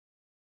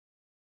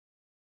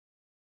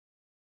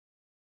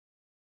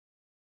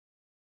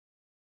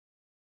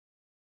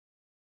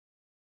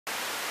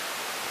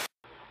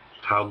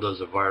How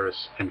does a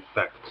virus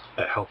infect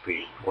a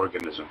healthy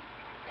organism?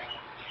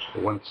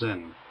 Once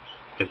in,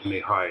 it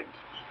may hide,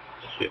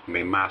 it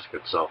may mask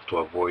itself to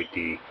avoid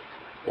the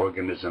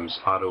organism's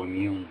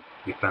autoimmune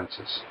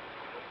defenses.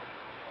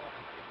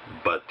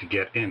 But to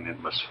get in, it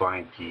must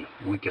find the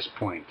weakest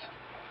point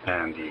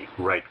and the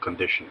right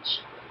conditions.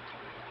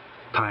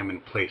 Time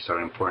and place are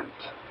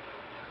important.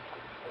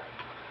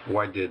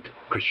 Why did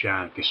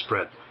Christianity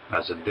spread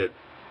as it did,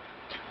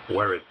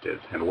 where it did,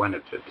 and when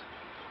it did?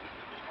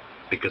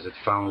 Because it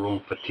found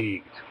Rome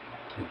fatigued,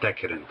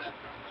 decadent,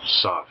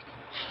 soft.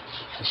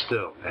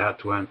 Still, it had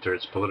to enter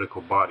its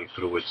political body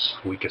through its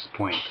weakest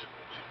point.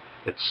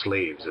 Its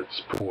slaves,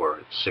 it's poor,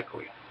 it's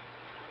sickly,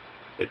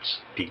 it's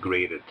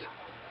degraded.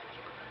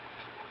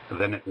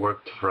 Then it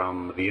worked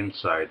from the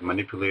inside,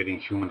 manipulating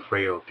human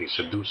frailty,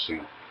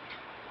 seducing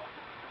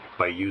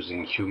by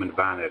using human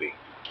vanity,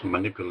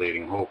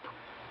 manipulating hope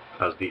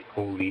as the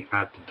only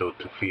antidote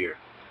to fear.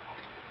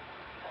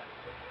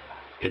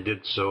 It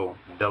did so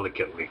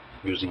delicately,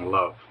 using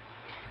love,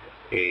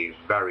 a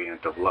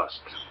variant of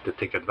lust, to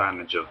take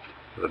advantage of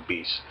the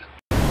beast.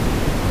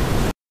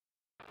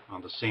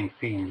 On the same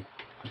theme,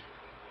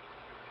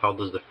 how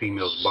does the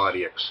female's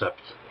body accept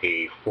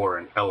a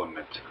foreign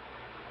element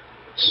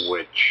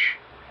which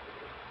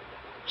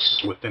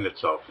within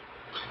itself?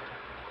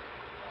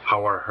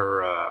 How are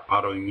her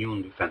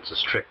autoimmune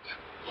defenses tricked?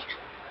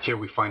 Here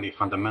we find a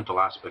fundamental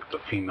aspect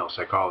of female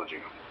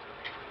psychology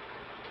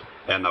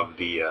and of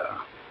the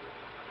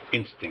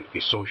instinct, the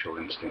social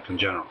instinct in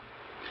general.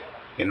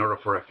 In order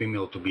for a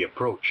female to be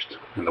approached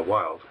in the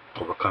wild,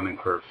 overcoming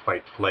her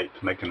fight-flight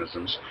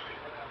mechanisms,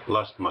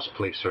 lust must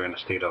place her in a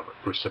state of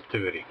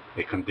receptivity,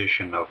 a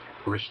condition of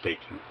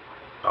risk-taking,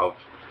 of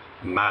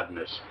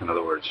madness, in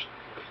other words,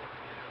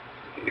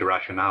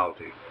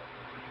 irrationality.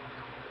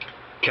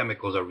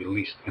 Chemicals are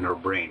released in her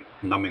brain,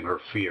 numbing her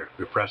fear,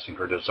 repressing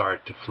her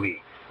desire to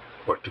flee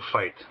or to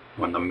fight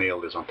when the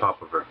male is on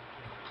top of her,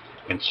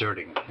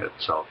 inserting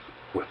itself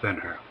within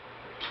her.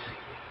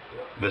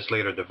 This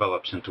later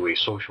develops into a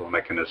social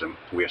mechanism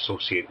we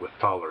associate with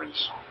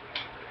tolerance,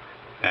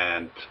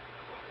 and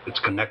it's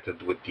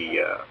connected with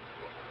the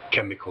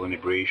chemical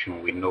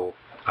inebriation we know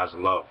as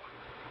love.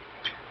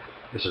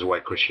 This is why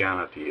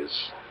Christianity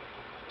is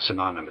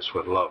synonymous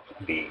with love,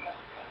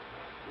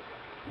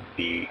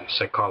 the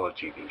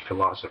psychology, the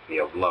philosophy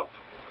of love,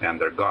 and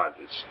their God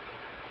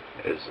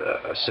is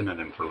a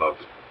synonym for love.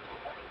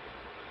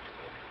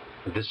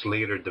 This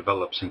later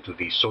develops into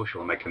the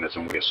social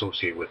mechanism we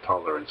associate with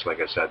tolerance, like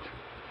I said.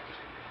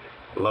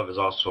 Love is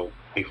also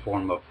a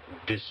form of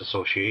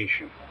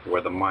disassociation,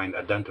 where the mind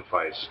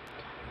identifies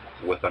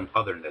with an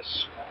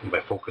otherness by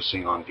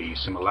focusing on the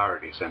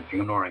similarities and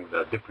ignoring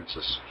the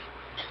differences.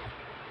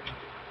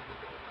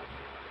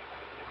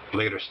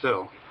 Later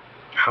still,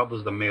 how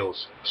does the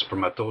male's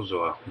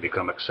spermatozoa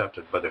become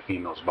accepted by the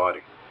female's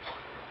body?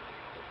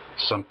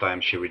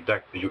 Sometimes she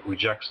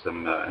rejects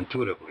them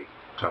intuitively,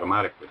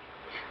 automatically.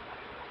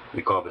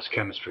 We call this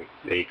chemistry,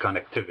 a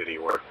connectivity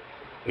or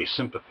a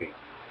sympathy,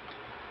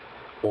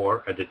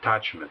 or a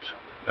detachment,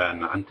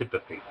 an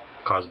antipathy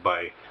caused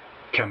by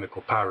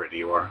chemical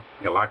parity or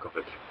a lack of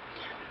it.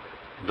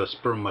 The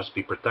sperm must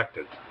be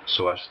protected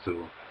so as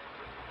to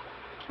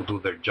do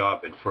their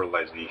job and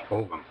fertilize the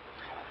ovum.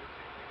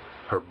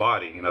 Her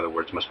body, in other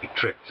words, must be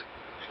tricked,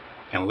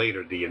 and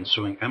later the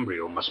ensuing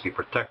embryo must be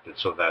protected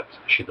so that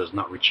she does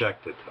not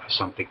reject it as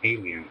something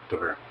alien to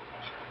her.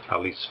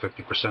 At least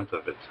 50%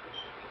 of it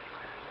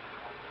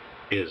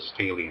is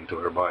alien to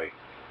her body.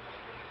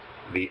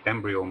 The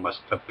embryo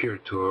must appear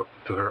to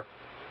her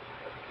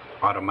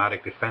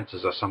automatic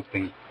defenses as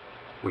something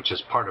which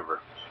is part of her.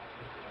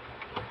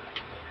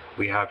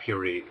 We have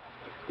here a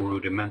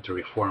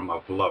rudimentary form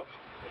of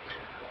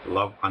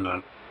love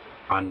on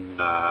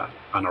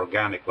an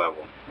organic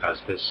level,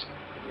 as this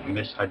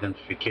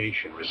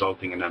misidentification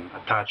resulting in an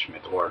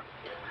attachment, or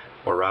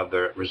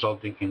rather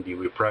resulting in the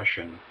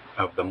repression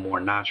of the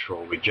more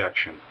natural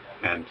rejection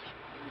and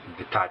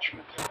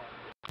detachment.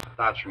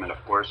 Attachment,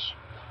 of course,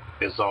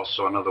 is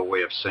also another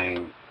way of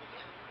saying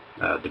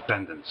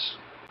dependence,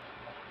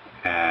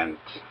 and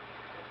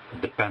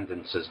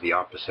dependence is the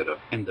opposite of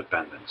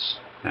independence,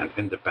 and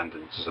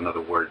independence is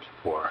another word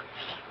for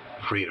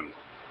freedom.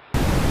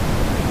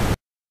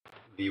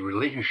 The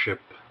relationship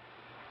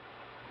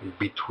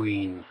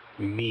between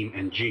meme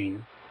and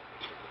gene,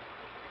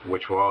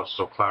 which will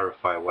also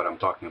clarify what I'm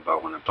talking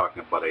about when I'm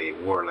talking about a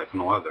war like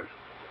no other,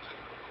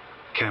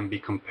 can be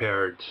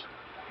compared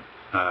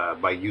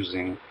by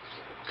using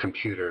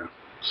computer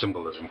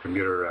symbolism,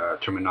 computer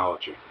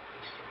terminology.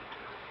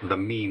 The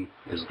meme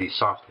is the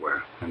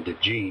software, and the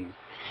gene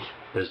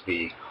is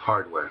the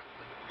hardware.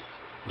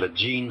 The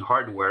gene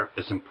hardware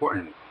is as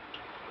important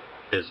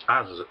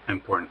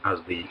as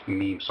the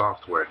meme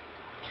software,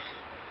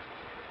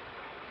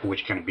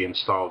 which can be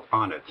installed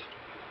on it,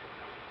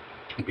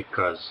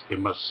 because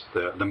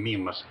the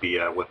meme must be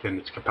within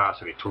its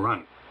capacity to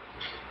run.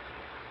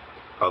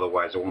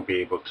 Otherwise, it won't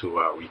be able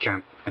to. We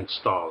can't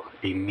install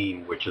a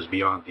meme which is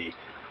beyond the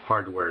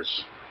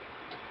hardware's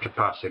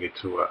capacity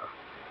to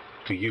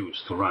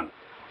use, to run.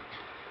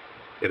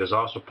 It is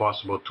also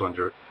possible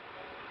to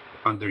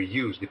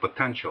underuse the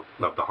potential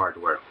of the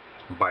hardware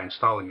by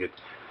installing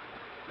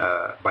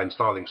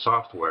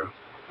software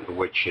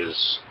which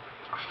is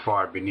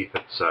far beneath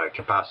its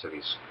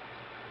capacities.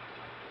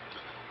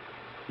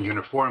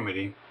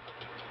 Uniformity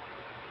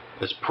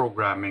is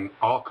programming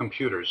all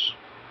computers,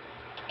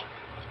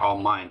 all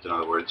minds in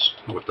other words,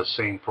 with the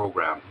same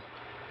program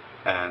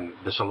and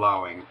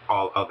disallowing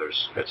all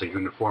others. It's a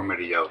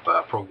uniformity of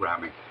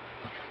programming.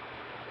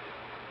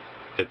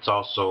 It's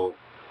also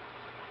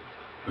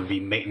the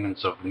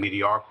maintenance of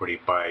mediocrity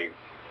by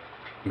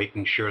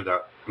making sure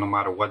that no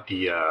matter what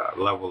the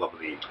level of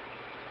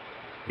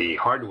the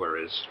hardware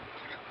is,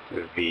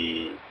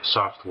 the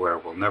software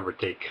will never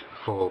take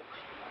full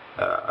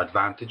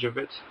advantage of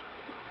it,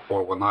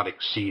 or will not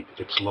exceed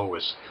its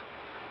lowest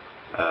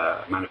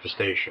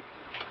manifestation.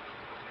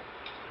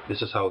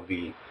 This is how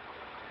the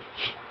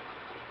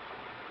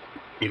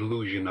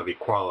illusion of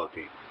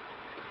equality,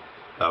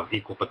 of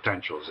equal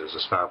potentials, is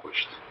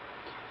established.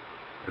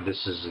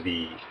 This is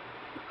the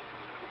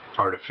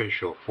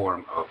artificial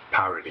form of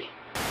parity.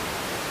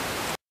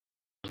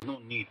 There's no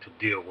need to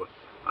deal with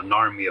an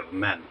army of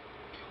men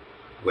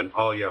when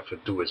all you have to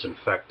do is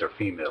infect their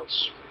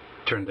females,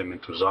 turn them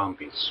into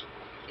zombies,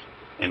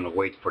 and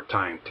wait for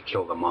time to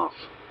kill them off.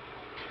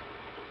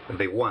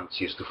 They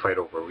once used to fight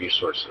over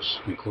resources,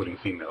 including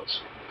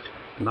females.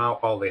 Now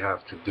all they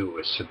have to do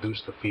is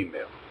seduce the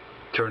female,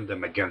 turn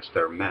them against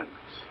their men,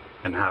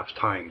 and have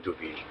time do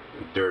the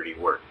dirty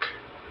work.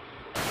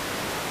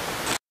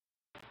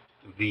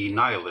 The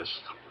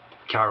nihilist,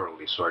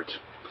 cowardly sort,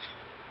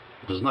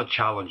 does not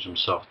challenge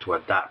himself to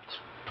adapt,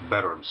 to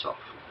better himself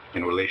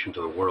in relation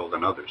to the world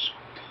and others.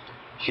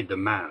 He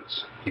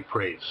demands, he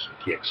prays,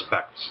 he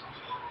expects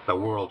the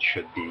world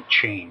should be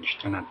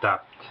changed and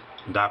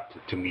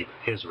adapted to meet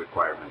his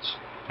requirements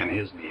and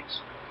his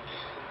needs.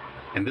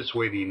 In this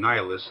way, the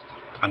nihilist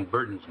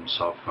unburdens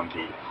himself from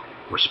the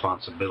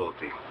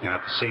responsibility and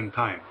at the same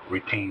time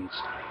retains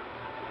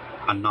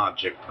an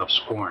object of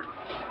scorn.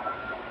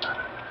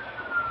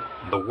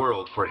 The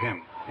world for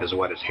him is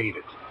what is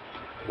hated,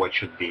 what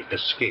should be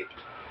escaped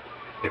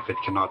if it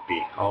cannot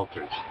be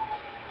altered.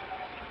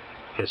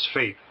 His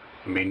faith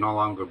may no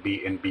longer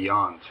be in the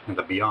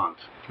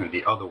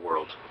other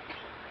world,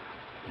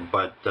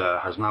 but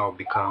has now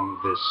become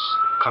this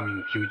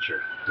coming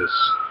future, this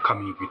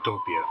coming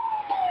utopia,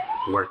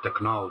 where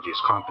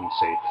technologies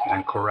compensate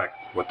and correct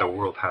what the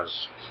world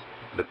has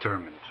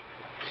determined.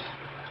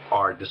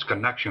 Our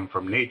disconnection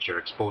from nature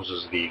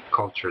exposes the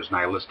culture's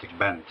nihilistic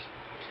bent.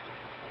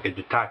 It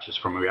detaches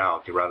from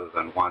reality rather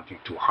than wanting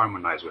to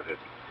harmonize with it.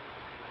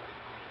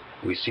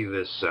 We see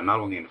this not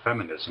only in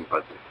feminism,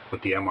 but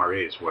with the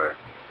MRAs, where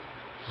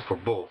for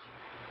both,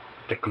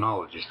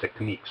 technologies,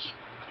 techniques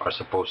are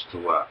supposed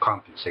to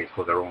compensate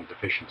for their own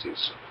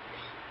deficiencies.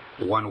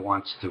 One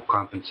wants to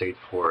compensate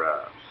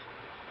for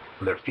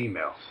their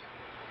female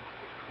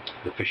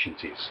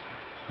deficiencies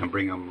and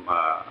bring them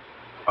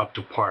up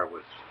to par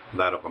with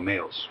that of a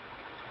male's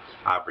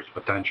average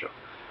potential,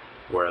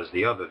 whereas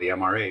the other, the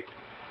MRA,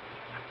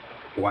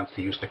 wants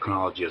to use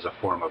technology as a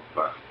form of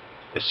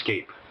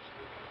escape,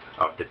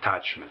 of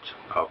detachment,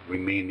 of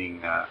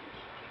remaining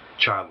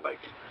childlike,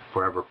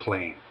 forever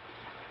playing,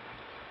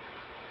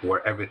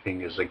 where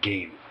everything is a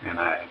game and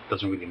it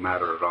doesn't really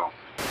matter at all.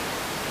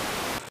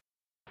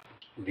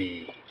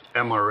 The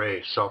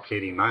MRA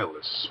self-hating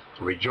nihilists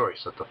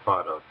rejoice at the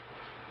thought of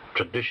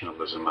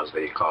traditionalism, as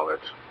they call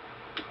it,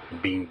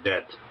 being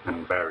dead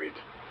and buried.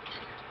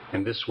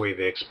 In this way,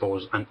 they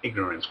expose an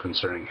ignorance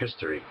concerning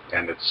history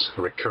and its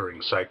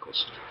recurring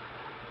cycles.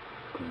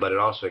 But it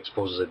also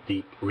exposes a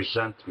deep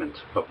resentment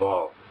of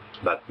all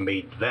that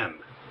made them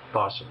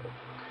possible.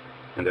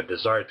 In their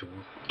desire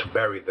to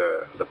bury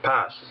the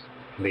past,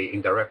 they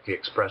indirectly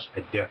express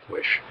a death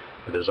wish,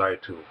 a desire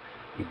to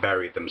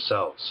bury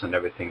themselves and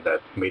everything that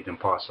made them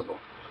possible.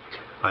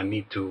 A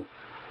need to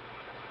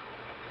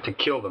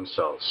kill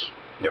themselves,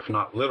 if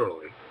not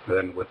literally,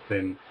 then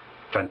within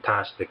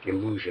fantastic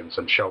illusions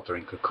and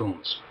sheltering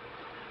cocoons,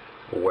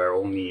 where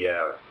only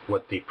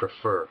what they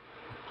prefer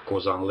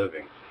goes on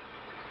living.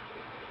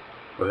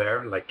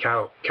 There, like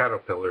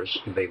caterpillars,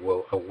 they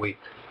will await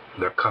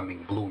their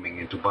coming blooming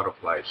into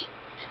butterflies.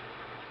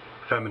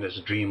 Feminists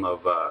dream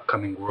of a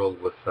coming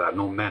world with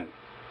no men,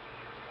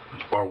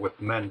 or with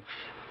men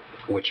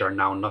which are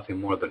now nothing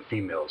more than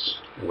females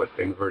with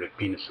inverted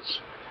penises.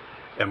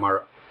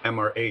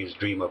 MRAs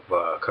dream of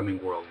a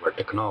coming world where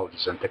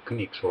technologies and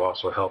techniques will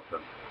also help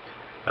them,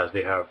 as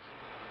they have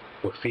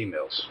with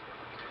females,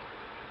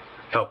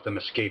 help them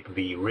escape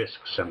the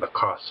risks and the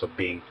costs of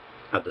being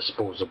a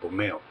disposable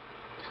male.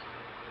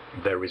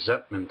 Their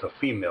resentment of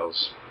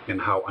females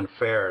and how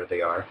unfair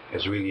they are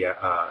is really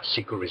a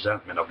secret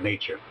resentment of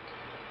nature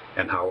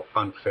and how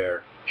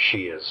unfair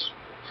she is.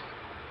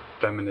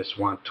 Feminists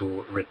want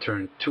to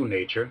return to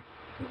nature,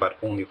 but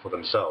only for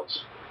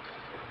themselves,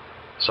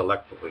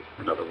 selectively,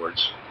 in other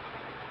words.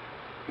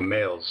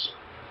 Males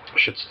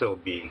should still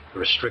be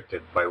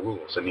restricted by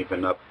rules and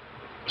even up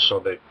so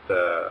that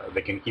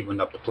they can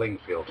even up the playing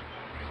field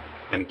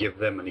and give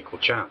them an equal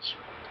chance.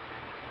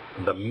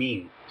 The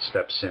mean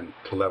steps in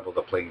to level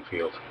the playing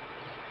field.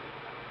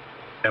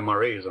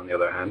 MRAs, on the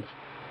other hand,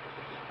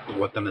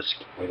 want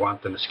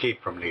an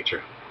escape from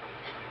nature,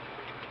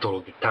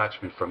 total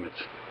detachment from it,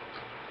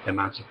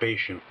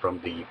 emancipation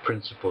from the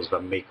principles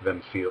that make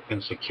them feel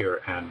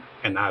insecure and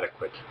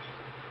inadequate,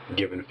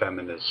 given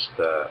feminist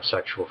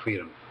sexual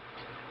freedom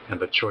and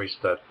the choice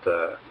that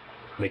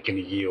they can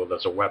yield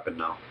as a weapon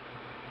now.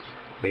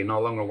 They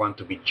no longer want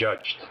to be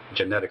judged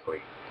genetically,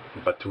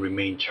 but to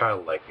remain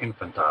childlike,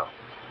 infantile.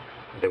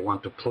 They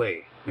want to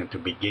play and to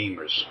be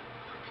gamers.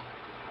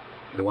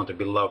 They want to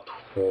be loved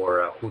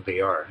for who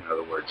they are, in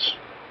other words,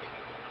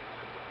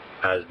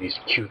 as these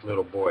cute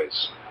little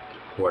boys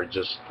who are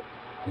just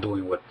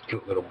doing what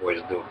cute little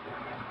boys do.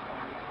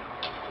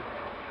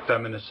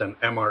 Feminists and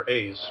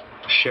MRAs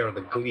share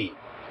the glee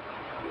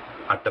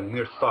at the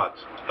mere thought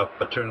of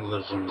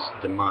paternalism's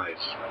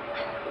demise.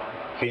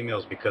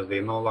 Females, because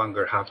they no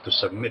longer have to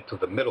submit to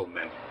the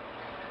middlemen,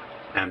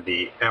 and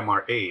the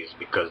MRAs,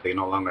 because they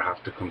no longer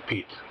have to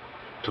compete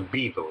to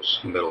be those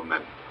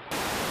middlemen.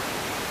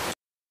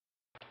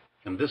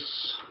 In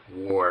this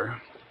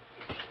war,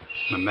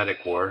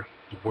 mimetic war,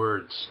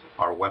 words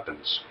are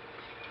weapons.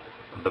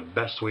 The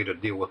best way to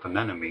deal with an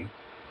enemy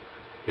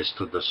is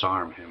to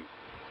disarm him,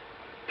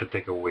 to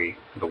take away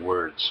the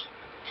words.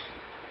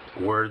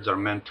 Words are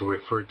meant to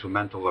refer to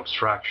mental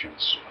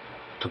abstractions,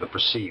 to the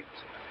perceived.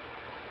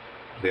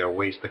 They are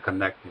ways to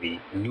connect the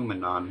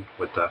noumenon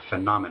with the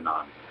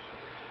phenomenon.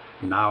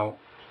 Now,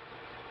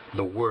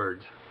 the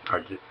word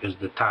is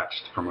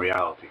detached from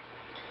reality.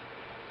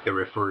 It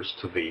refers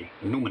to the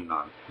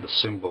noumenon, the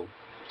symbol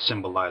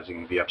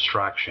symbolizing the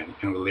abstraction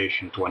in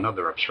relation to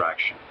another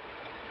abstraction,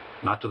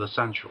 not to the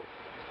sensual.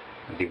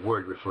 The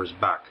word refers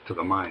back to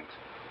the mind.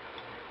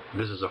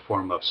 This is a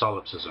form of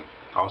solipsism,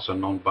 also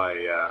known by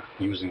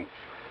using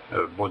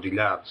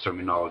Baudelaire's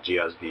terminology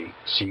as the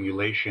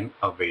simulation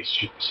of a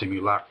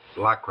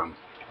simulacrum,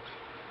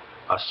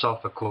 a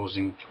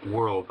self-enclosing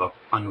world of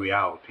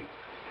unreality,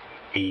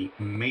 a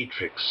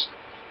matrix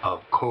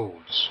of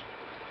codes,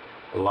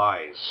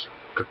 lies,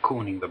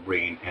 cocooning the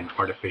brain in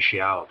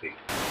artificiality.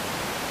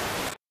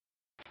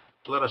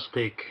 Let us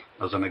take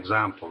as an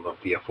example of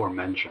the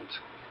aforementioned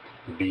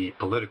the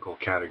political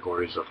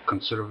categories of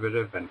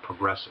conservative and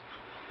progressive,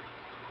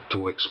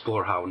 to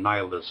explore how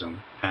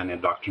nihilism and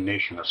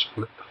indoctrination has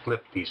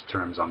flipped these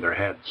terms on their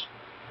heads.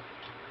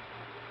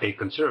 A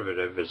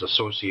conservative is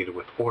associated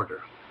with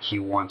order. He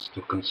wants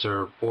to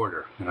conserve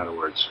order, in other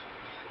words.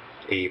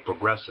 A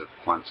progressive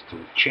wants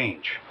to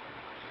change.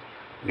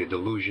 The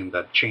delusion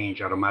that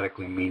change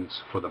automatically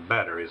means for the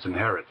better is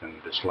inherent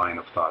in this line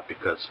of thought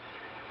because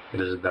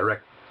it is a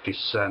direct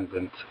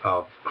descendant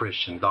of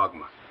Christian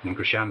dogma. In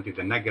Christianity,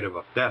 the negative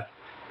of death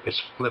is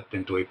flipped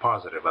into a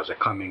positive as a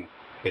coming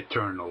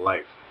eternal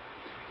life.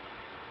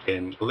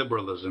 In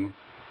liberalism,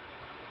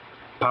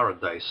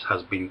 paradise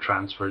has been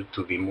transferred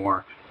to the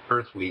more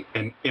earthly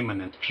and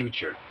imminent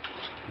future.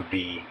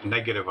 The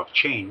negative of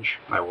change,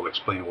 I will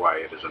explain why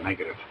it is a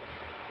negative,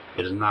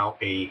 is now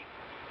a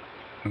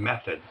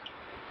method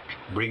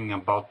bringing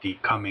about the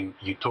coming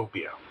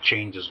utopia.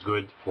 Change is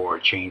good for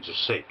change's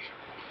sake.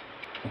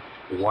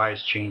 Why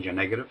is change a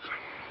negative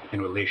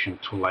in relation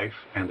to life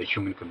and the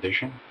human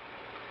condition?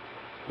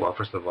 Well,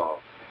 first of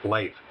all,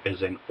 life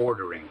is an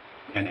ordering,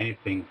 and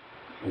anything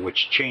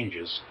which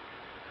changes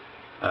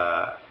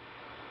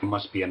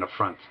must be an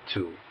affront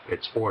to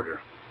its order.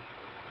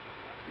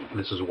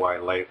 This is why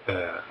life,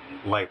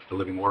 the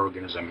living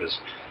organism, is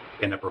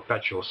in a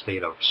perpetual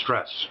state of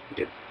stress.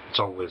 It's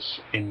always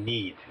in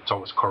need. It's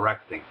always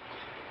correcting.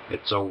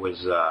 It's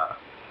always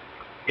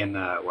in,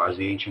 as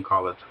the ancient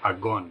call it,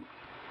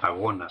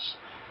 agonas,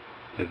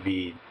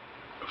 the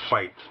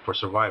fight for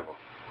survival.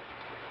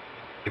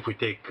 If we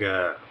take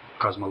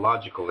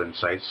cosmological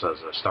insights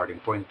as a starting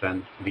point,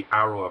 then the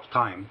arrow of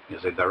time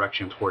is a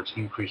direction towards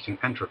increasing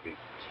entropy.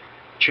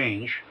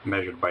 Change,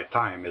 measured by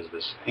time, is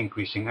this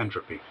increasing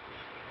entropy.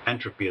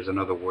 Entropy is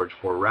another word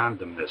for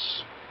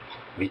randomness,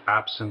 the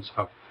absence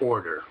of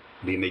order,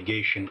 the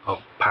negation of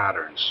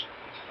patterns.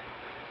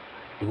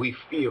 We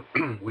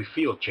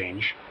feel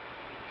change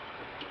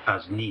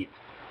as need.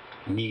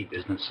 Need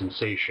is the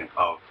sensation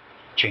of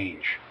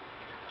change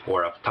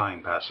or of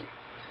time passing.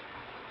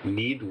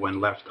 Need,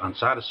 when left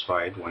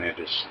unsatisfied, when it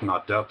is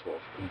not dealt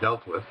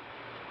with,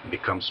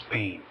 becomes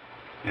pain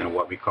and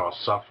what we call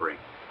suffering.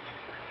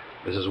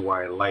 This is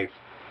why life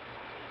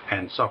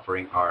and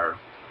suffering are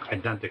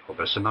identical,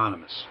 they're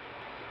synonymous.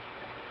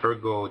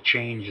 Ergo,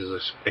 change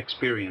is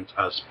experienced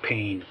as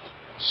pain,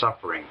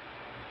 suffering.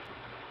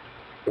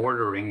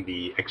 Ordering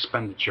the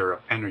expenditure of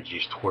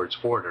energies towards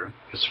order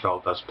is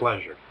felt as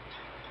pleasure.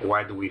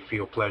 Why do we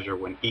feel pleasure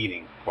when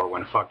eating or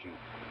when fucking?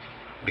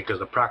 Because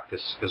the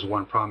practice is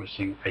one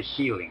promising a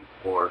healing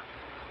or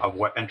of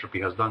what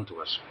entropy has done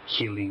to us,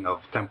 healing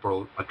of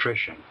temporal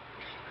attrition.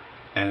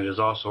 And it is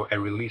also a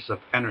release of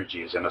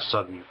energies in a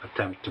sudden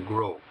attempt to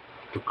grow,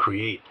 to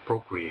create,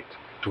 procreate,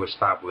 to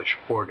establish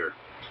order,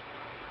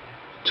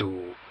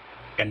 to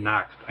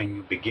enact a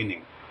new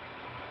beginning.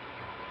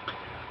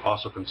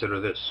 Also consider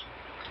this.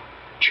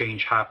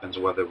 Change happens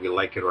whether we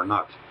like it or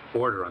not.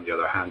 Order, on the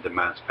other hand,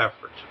 demands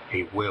effort,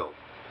 a will,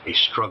 a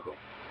struggle.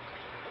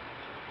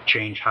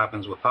 Change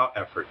happens without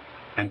effort.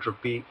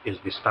 Entropy is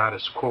the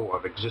status quo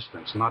of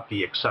existence, not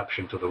the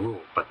exception to the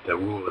rule, but the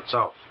rule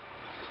itself.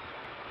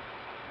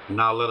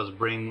 Now let us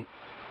bring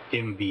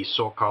in the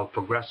so-called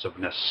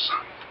progressiveness,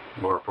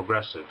 or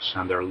progressives,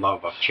 and their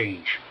love of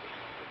change.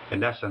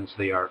 In essence,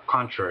 they are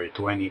contrary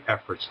to any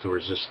efforts to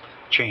resist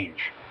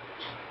change.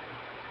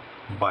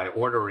 By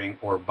ordering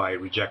or by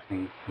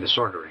rejecting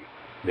disordering,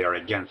 they are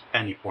against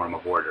any form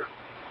of order.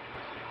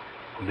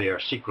 They are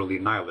secretly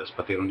nihilists,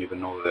 but they don't even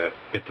know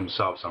it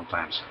themselves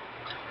sometimes.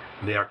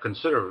 They are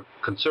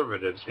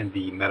conservatives in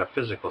the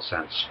metaphysical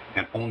sense,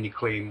 and only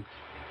claim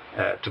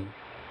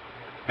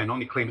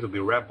to be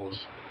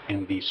rebels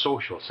in the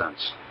social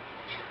sense.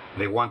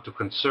 They want to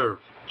conserve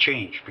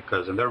change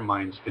because in their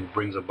minds it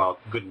brings about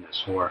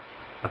goodness, or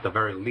at the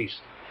very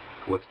least,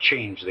 with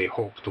change they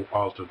hope to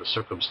alter the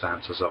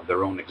circumstances of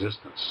their own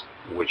existence,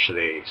 which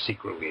they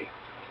secretly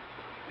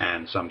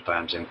and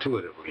sometimes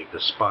intuitively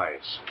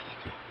despise.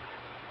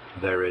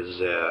 There is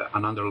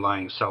an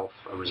underlying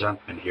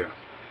self-resentment here.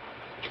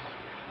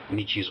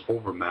 Nietzsche's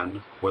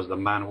Overman was the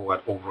man who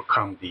had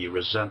overcome the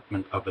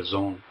resentment of his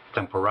own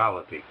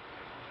temporality,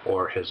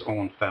 or his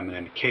own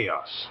feminine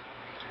chaos.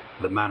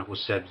 The man who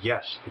said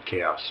yes to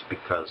chaos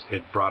because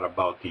it brought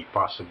about the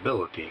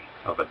possibility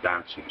of a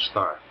dancing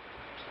star,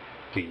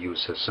 to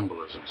use his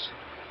symbolisms.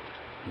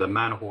 The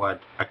man who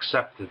had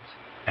accepted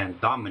and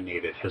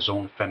dominated his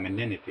own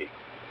femininity.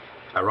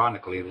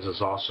 Ironically, this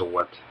is also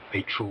what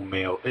a true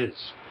male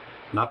is,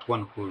 not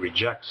one who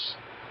rejects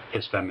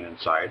his feminine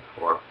side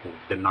or who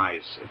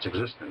denies its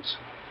existence,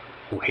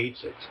 who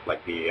hates it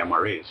like the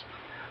MRAs,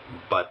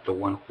 but the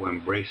one who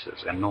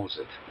embraces and knows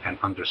it and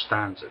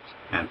understands it,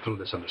 and through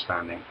this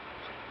understanding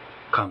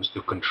comes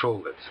to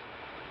control it.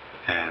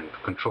 And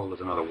control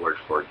is another word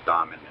for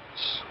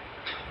dominance.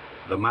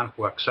 The man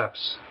who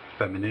accepts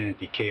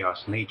femininity,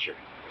 chaos, nature,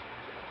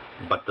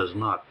 but does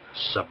not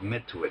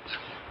submit to it.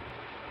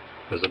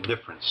 There's a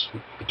difference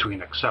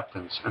between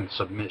acceptance and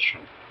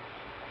submission.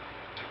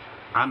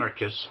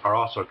 Anarchists are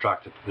also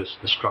attracted to this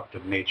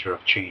destructive nature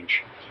of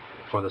change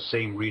for the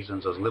same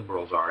reasons as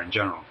liberals are in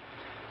general.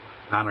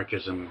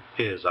 Anarchism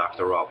is,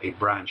 after all, a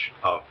branch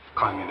of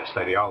communist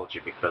ideology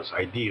because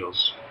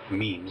ideals,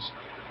 means,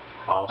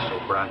 also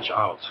branch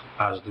out,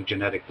 as do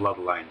genetic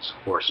bloodlines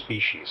or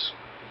species.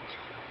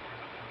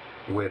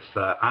 With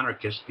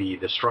anarchists, the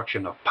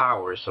destruction of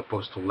power is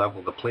supposed to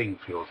level the playing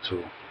field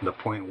to the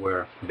point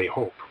where they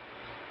hope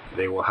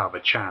they will have a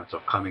chance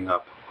of coming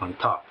up on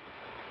top.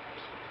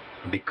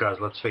 Because,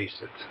 let's face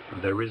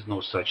it, there is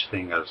no such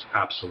thing as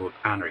absolute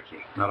anarchy,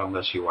 not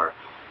unless you are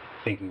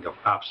thinking of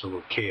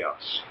absolute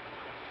chaos.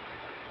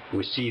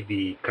 We see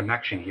the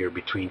connection here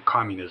between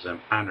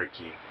communism,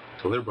 anarchy,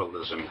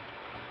 liberalism,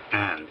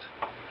 and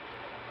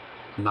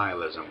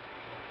nihilism.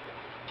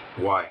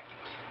 Why?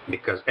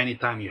 Because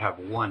anytime you have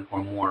one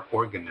or more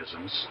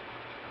organisms,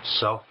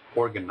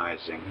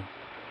 self-organizing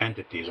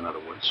entities, in other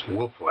words,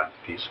 willful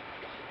entities,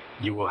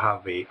 you will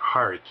have a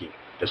hierarchy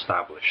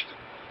established.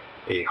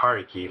 A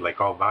hierarchy,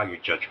 like all value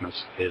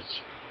judgments, is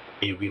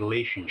a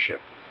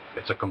relationship.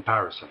 It's a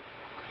comparison.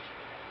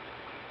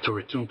 To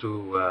return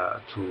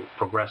to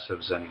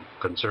progressives and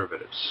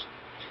conservatives.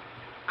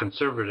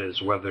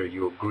 Conservatives, whether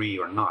you agree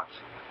or not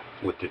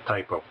with the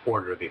type of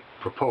order they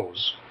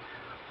propose,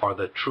 are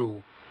the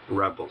true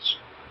rebels,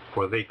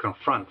 for they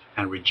confront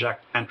and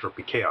reject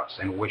entropy, chaos,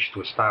 and wish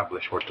to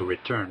establish or to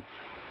return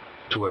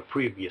to a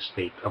previous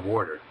state of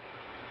order.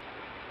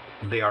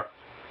 They are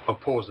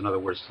opposed, in other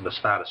words, to the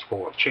status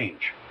quo of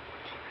change.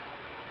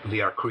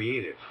 They are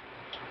creative,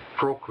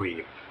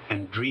 procreative,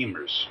 and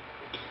dreamers.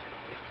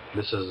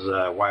 This is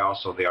why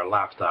also they are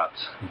laughed at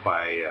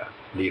by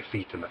the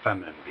effete and the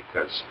feminine,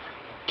 because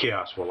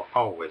chaos will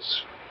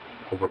always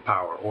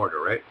overpower order,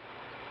 right?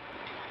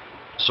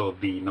 So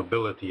the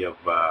nobility of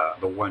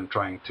the one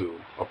trying to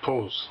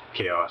oppose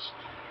chaos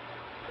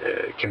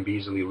can be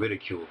easily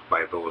ridiculed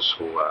by those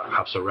who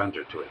have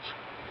surrendered to it.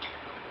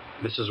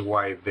 This is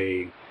why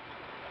the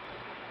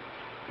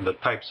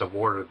types of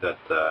order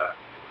that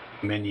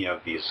many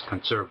of these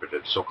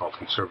conservatives, so-called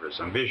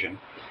conservatives, envision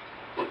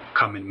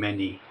come in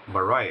many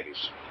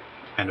varieties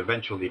and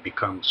eventually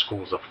become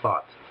schools of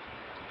thought,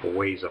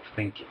 ways of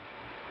thinking,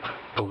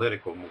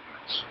 political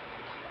movements,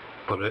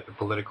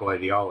 political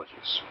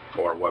ideologies,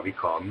 or what we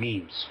call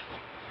memes.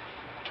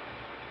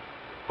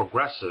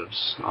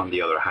 Progressives, on the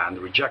other hand,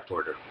 reject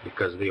order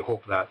because they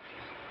hope that,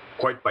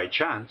 quite by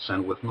chance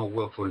and with no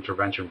willful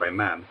intervention by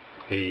man,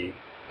 a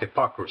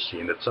hypocrisy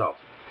in itself,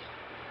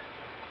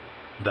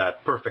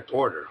 that perfect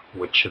order,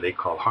 which they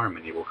call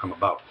harmony, will come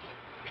about.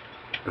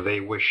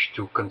 They wish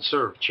to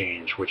conserve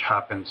change, which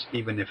happens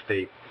even if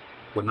they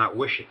would not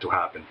wish it to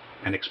happen,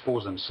 and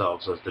expose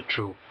themselves as the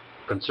true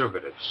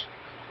conservatives.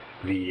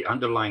 The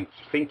underlying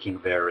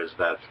thinking there is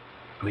that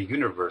the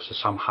universe is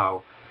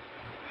somehow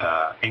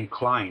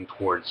inclined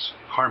towards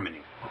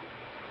harmony.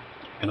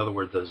 In other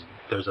words,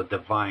 there's a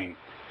divine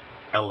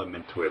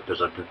element to it.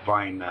 There's a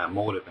divine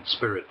motive and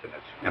spirit in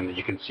it. And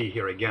you can see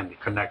here again the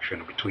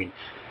connection between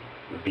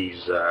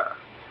these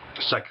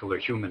secular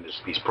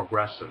humanists, these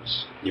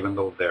progressives, even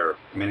though they're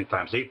many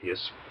times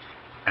atheists,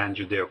 and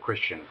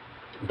Judeo-Christian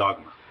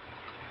dogma.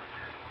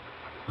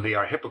 They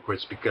are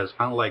hypocrites because,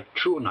 unlike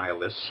true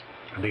nihilists,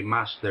 they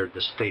mask their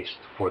distaste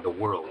for the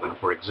world and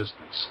for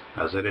existence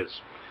as it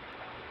is.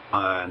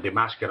 And they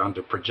mask it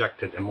under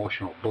projected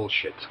emotional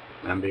bullshit.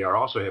 And they are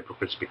also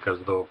hypocrites because,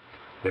 though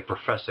they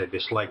profess a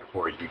dislike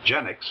for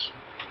eugenics,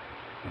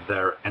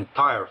 their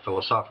entire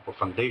philosophical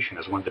foundation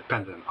is one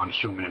dependent on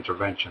human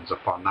interventions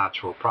upon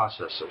natural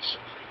processes.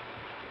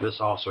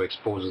 This also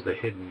exposes the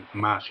hidden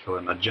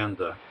masculine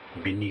agenda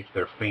beneath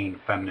their feigned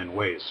feminine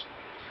ways.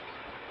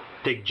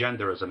 Take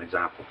gender as an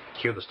example.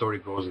 Here the story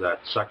goes that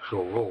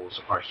sexual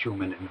roles are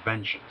human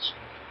inventions.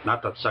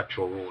 Not that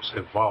sexual roles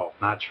evolved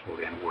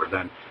naturally and were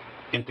then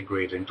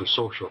integrated into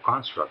social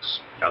constructs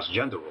as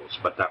gender roles,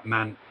 but that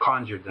man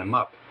conjured them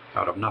up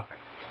out of nothing.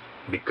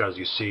 Because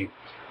you see,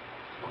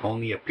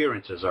 only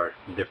appearances are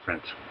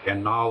different,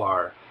 and all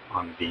are,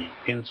 on the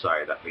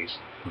inside at least,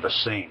 the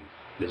same.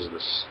 This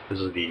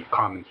is the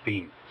common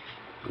theme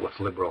with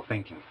liberal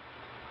thinking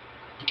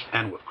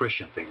and with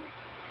Christian thinking.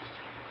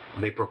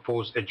 They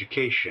propose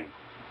education,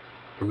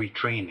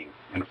 retraining,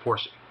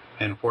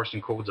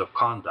 enforcing codes of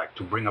conduct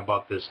to bring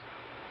about this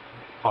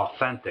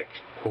authentic,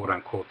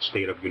 quote-unquote,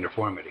 state of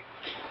uniformity.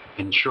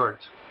 In short,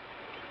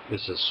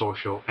 this is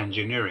social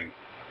engineering.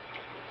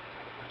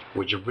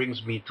 Which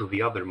brings me to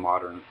the other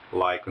modern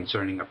lie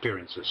concerning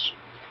appearances.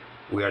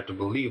 We are to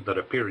believe that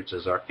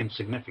appearances are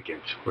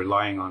insignificant,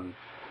 relying on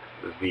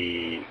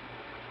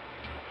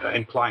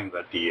implying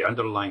that the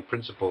underlying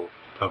principle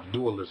of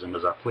dualism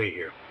is at play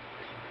here,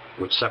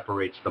 which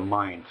separates the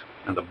mind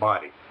and the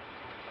body,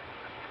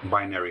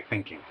 binary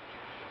thinking.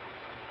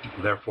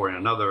 Therefore, in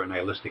another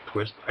nihilistic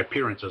twist,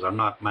 appearances are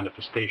not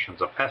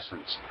manifestations of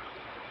essence,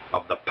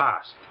 of the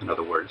past, in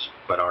other words,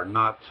 but are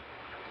not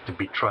to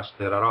be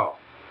trusted at all,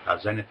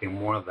 as anything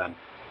more than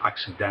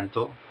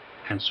accidental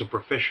and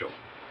superficial.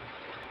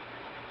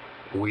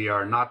 We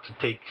are not to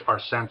take our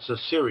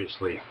senses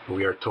seriously,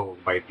 we are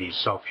told by these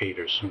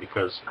self-haters,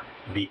 because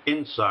the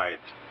inside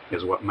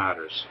is what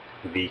matters,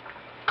 the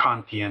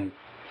Kantian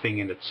thing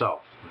in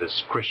itself,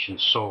 this Christian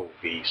soul,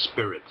 the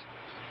spirit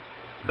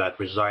that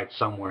resides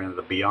somewhere in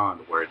the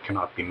beyond where it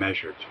cannot be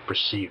measured,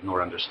 perceived,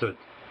 nor understood.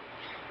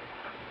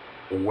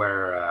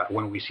 Where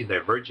when we see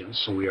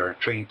divergence, we are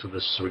trained to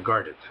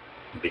disregard it,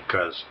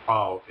 because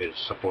all is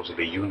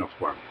supposedly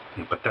uniform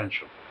in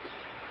potential.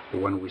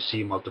 When we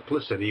see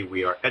multiplicity,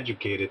 we are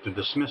educated to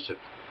dismiss it,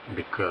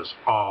 because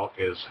all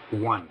is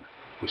one.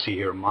 We see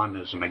here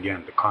monism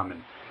again, the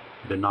common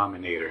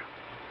denominator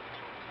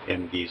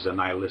in these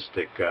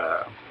nihilistic,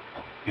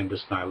 in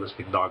this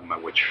nihilistic dogma,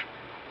 which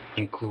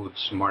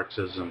includes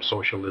Marxism,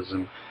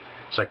 socialism,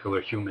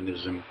 secular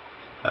humanism,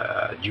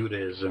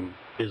 Judaism,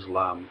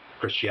 Islam,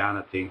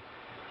 Christianity,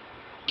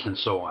 and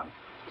so on.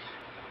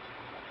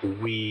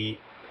 We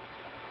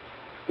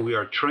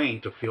are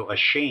trained to feel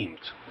ashamed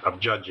of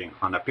judging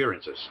on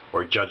appearances,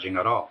 or judging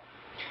at all.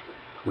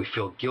 We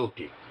feel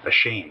guilty,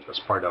 ashamed, as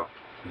part of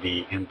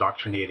the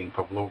indoctrinating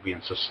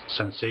Pavlovian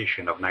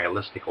sensation of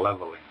nihilistic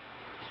leveling.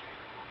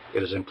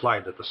 It is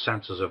implied that the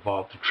senses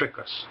evolved to trick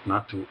us,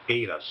 not to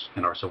aid us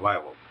in our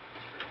survival.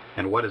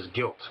 And what is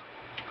guilt?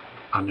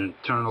 An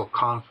internal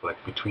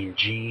conflict between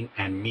gene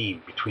and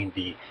meme, between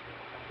the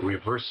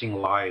reversing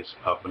lies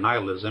of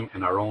nihilism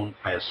and our own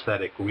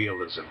aesthetic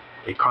realism,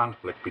 a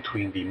conflict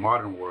between the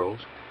modern world,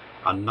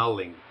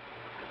 annulling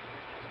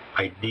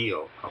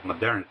ideal of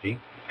modernity,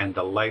 and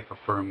the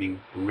life-affirming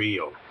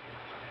real.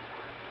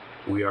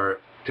 We are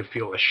to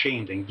feel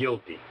ashamed and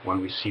guilty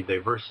when we see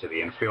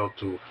diversity and fail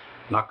to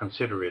not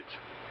consider it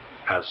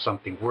as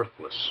something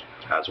worthless,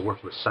 as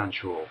worthless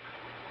sensual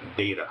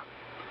data.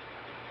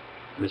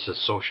 This is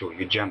social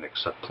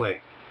eugenics at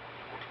play.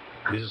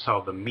 This is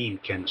how the meme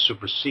can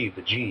supersede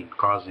the gene,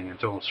 causing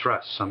internal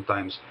stress,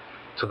 sometimes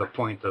to the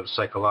point of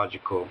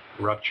psychological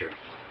rupture.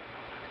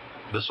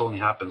 This only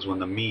happens when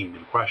the meme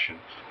in question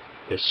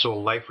is so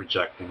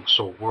life-rejecting,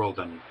 so world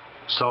and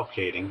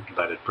self-hating,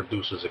 that it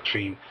produces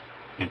extreme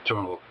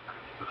internal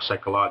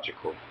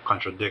psychological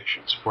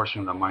contradictions,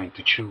 forcing the mind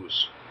to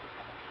choose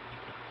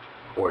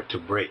or to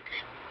break.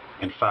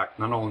 In fact,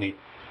 not only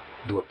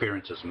do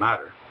appearances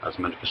matter as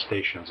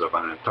manifestations of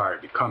an entire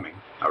becoming,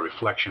 a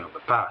reflection of the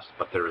past,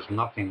 but there is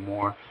nothing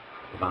more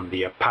than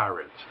the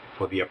apparent.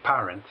 For the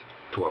apparent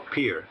to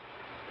appear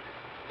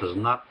does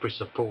not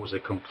presuppose a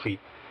complete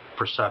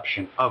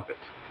perception of it,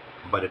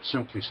 but it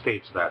simply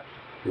states that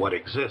what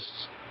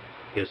exists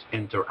is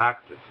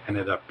interactive, and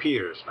it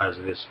appears as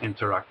this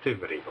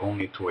interactivity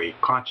only to a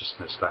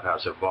consciousness that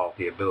has evolved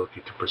the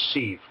ability to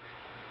perceive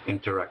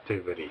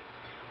interactivity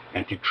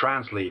and to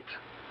translate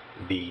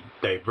the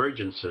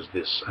divergences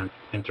this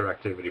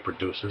interactivity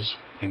produces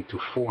into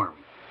form,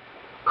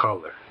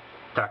 color,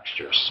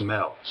 texture,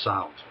 smell,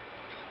 sound.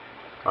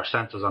 Our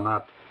senses are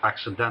not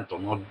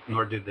accidental,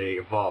 nor did they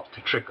evolve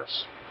to trick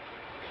us.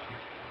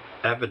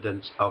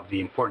 Evidence of the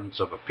importance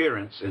of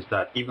appearance is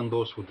that even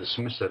those who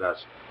dismiss it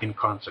as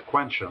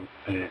inconsequential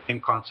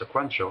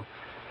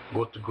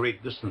go to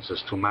great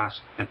distances to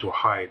mask and to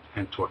hide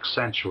and to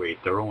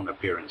accentuate their own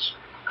appearance.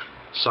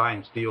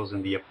 Science deals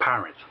in the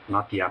apparent,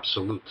 not the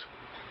absolute.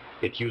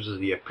 It uses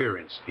the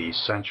appearance, the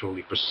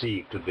sensually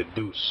perceived, to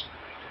deduce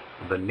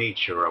the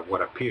nature of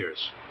what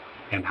appears,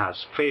 and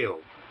has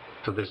failed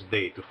to this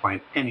day to find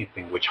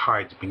anything which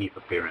hides beneath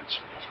appearance.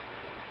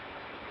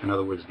 In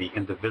other words, the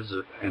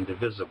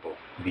indivisible,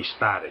 the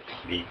static,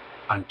 the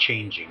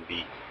unchanging,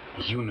 the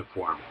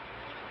uniform.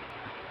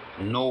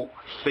 No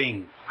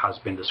thing has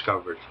been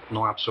discovered,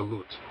 no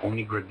absolute,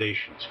 only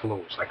gradations,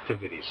 flows,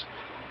 activities,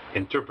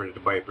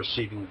 interpreted by a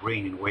perceiving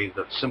brain in ways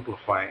that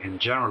simplify and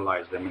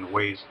generalize them in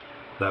ways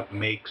that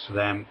makes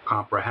them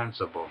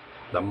comprehensible.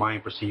 The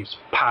mind perceives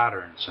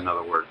patterns, in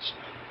other words,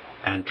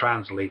 and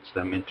translates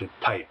them into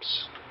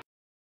types.